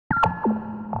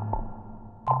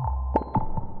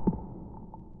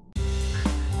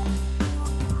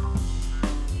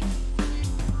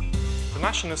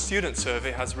National Student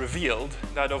Survey has revealed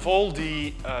that of all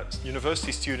the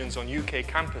university students on UK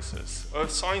campuses, earth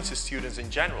sciences students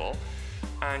in general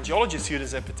and geology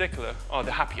students in particular are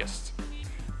the happiest.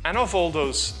 And of all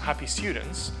those happy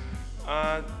students,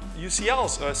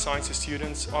 UCL's earth sciences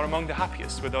students are among the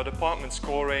happiest, with our department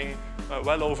scoring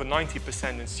well over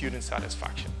 90% in student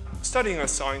satisfaction. Studying earth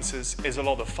sciences is a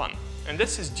lot of fun, and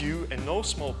this is due in no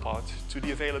small part to the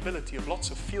availability of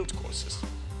lots of field courses.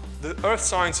 The earth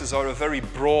sciences are a very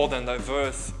broad and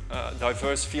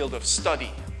diverse field of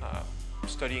study,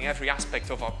 studying every aspect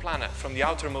of our planet, from the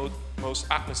outermost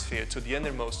atmosphere to the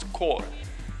innermost core.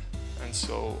 And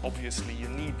so obviously you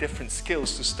need different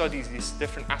skills to study these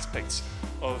different aspects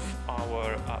of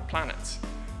our planet.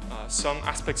 Some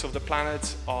aspects of the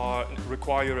planet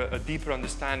require a deeper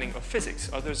understanding of physics,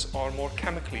 others are more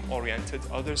chemically oriented,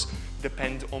 others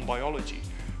depend on biology.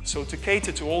 So to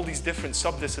cater to all these different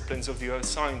subdisciplines of the earth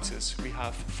sciences, we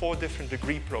have 4 different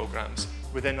degree programs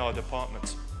within our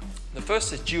department. The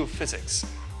first is geophysics,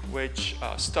 which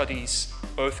studies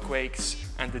earthquakes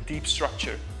and the deep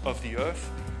structure of the earth.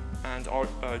 And our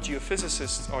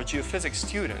geophysicists, our geophysics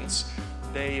students,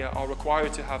 they are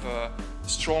required to have a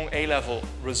strong A-level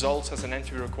results as an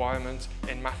entry requirement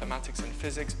in mathematics and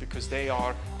physics, because they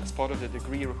are, as part of the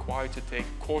degree, required to take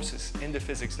courses in the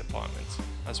physics department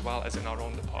as well as in our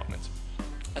own department.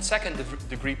 A second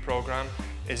degree program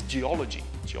is geology.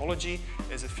 Geology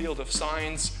is a field of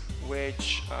science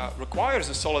which requires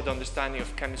a solid understanding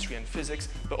of chemistry and physics,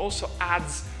 but also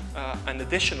adds an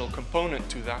additional component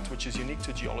to that which is unique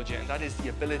to geology, and that is the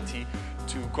ability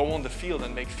to go on the field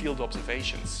and make field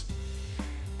observations.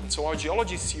 And so our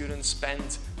geology students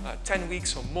spend 10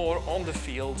 weeks or more on the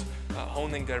field,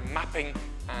 honing their mapping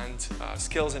and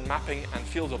skills in mapping and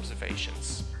field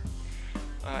observations.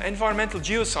 Environmental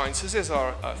geosciences is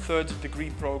our third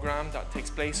degree program that takes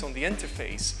place on the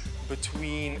interface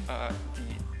between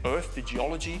the Earth, the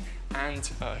geology, and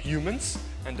humans,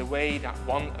 and the way that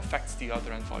one affects the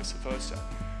other and vice versa.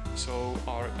 So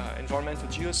our environmental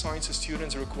geosciences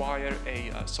students require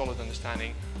a solid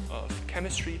understanding of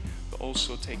chemistry, but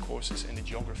also take courses in the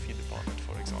geography department,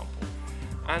 for example.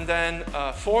 And then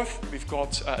fourth, we've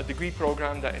got a degree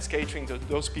program that is catering to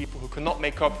those people who cannot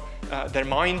make up their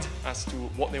mind as to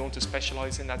what they want to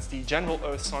specialize in. That's the General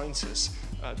Earth Sciences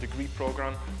degree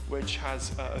program, which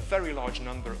has a very large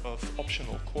number of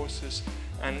optional courses,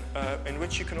 and in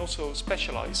which you can also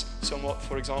specialize somewhat,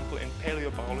 for example, in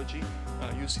paleobiology.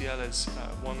 UCL is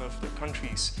one of the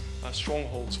country's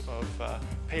strongholds of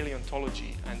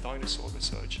paleontology and dinosaur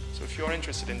research. So if you're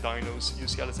interested in dinos,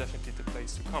 UCL is definitely the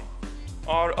place to come.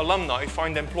 Our alumni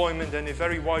find employment in a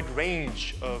very wide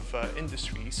range of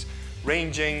industries,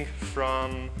 ranging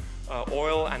from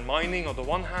oil and mining on the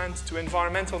one hand to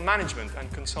environmental management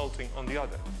and consulting on the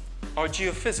other. Our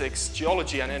geophysics,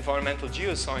 geology and environmental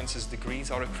geosciences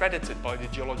degrees are accredited by the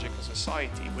Geological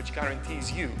Society, which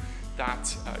guarantees you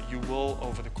that you will,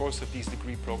 over the course of these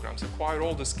degree programs, acquire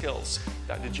all the skills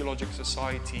that the Geological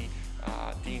Society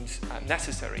deems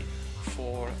necessary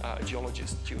for a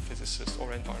geologist, geophysicist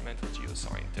or environmental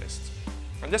geoscientist.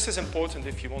 And this is important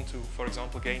if you want to, for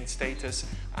example, gain status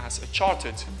as a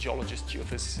chartered geologist,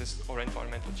 geophysicist or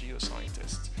environmental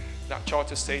geoscientist. That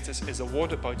charter status is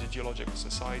awarded by the Geological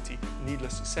Society.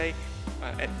 Needless to say,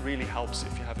 it really helps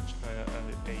if you have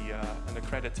an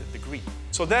accredited degree.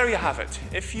 So there you have it.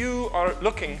 If you are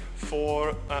looking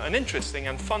for an interesting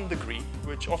and fun degree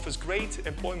which offers great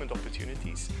employment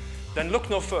opportunities, then look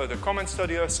no further. Come and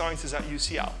study earth sciences at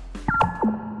UCL.